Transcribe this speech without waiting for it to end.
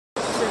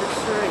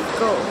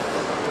go.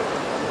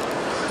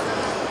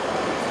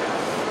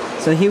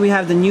 So here we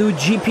have the new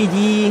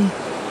GPD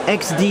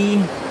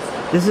XD.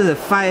 This is a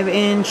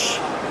 5-inch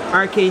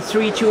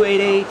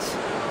RK3288.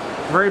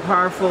 Very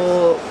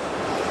powerful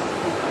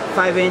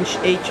 5-inch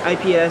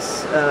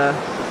IPS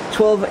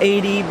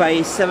 1280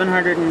 by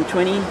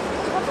 720.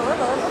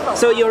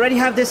 So you already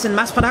have this in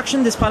mass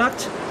production, this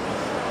product?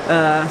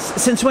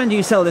 Since when do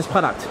you sell this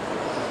product?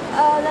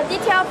 The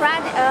detailed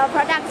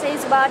product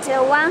is about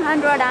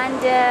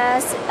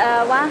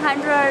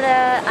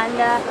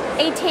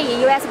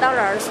 180 US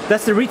dollars.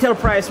 That's the retail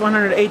price,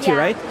 180, yeah,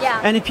 right? Yeah.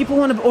 And if people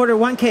want to order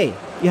 1K,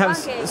 you have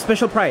 1K. a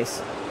special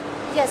price?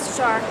 Yes,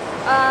 sure.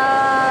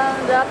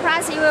 The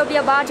price will be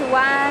about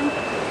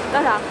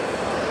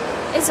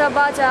it's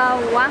about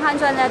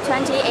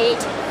 128.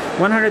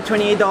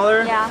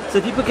 $128? Yeah.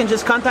 So people can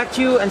just contact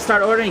you and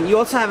start ordering. You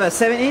also have a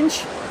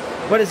 7-inch?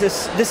 What is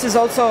this? This is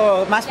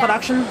also mass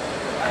production?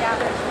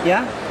 Yeah.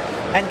 Yeah?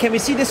 And can we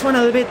see this one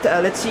a little bit?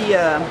 Let's see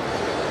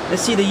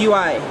the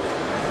UI.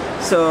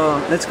 So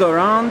let's go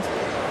around.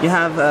 You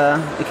have,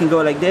 you can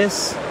go like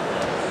this.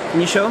 Can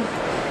you show?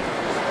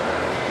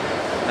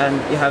 And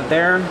you have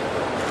there.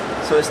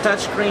 So it's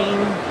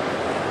touchscreen.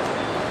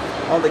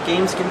 All the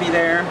games can be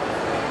there.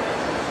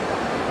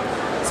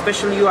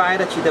 Special UI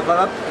that you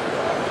develop.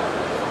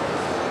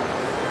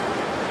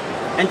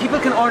 And people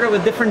can order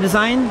with different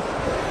design.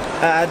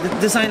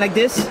 Design like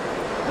this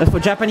for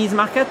Japanese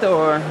market,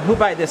 or who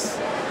buy this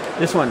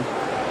one?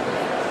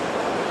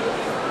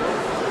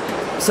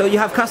 So you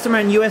have customer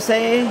in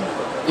USA,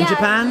 in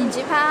Japan? In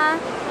Japan,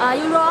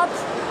 Europe.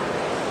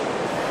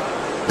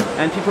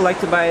 And people like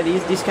to buy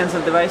these kinds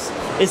of device.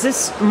 Is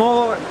this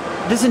more?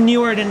 This is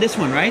newer than this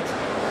one, right?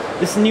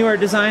 This is newer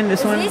design.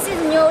 This one. This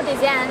is new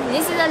design.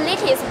 This is the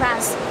latest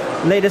price.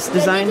 Latest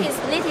design.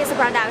 Latest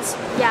products.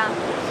 Yeah.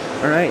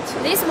 All right.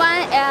 This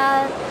one,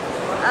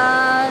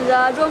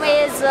 the room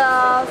is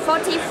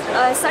 34G.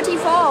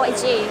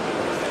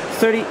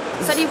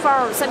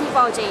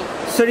 34G.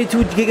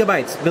 32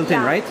 gigabytes built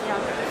in, right? Yeah.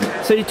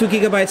 32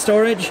 gigabyte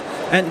storage.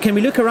 And can we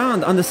look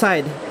around on the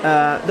side?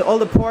 All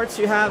the ports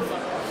you have.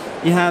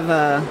 You have.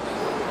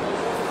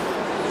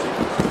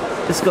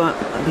 Let's go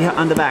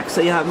on the back. So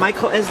you have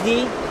micro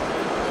SD,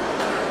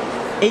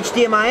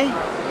 HDMI,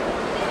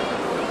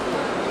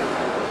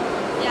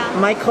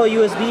 micro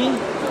USB,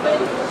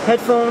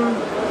 headphone,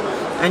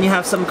 and you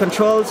have some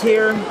controls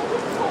here.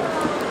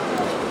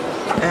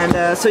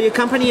 And so your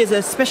company is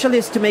a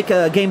specialist to make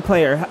a game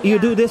player. You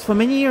do this for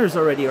many years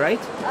already, right?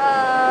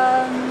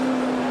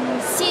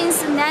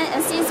 Since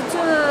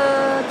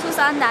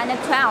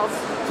 2012.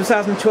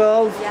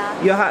 2012.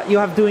 Yeah. You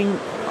have doing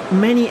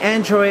many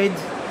Android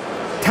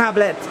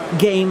tablet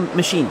game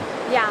machine.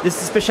 Yeah. This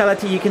is a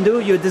specialty you can do.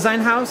 Your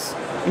design house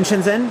in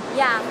Shenzhen.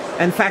 Yeah.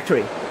 And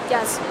factory.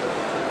 Yes.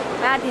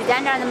 We are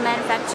designer and manufacturer.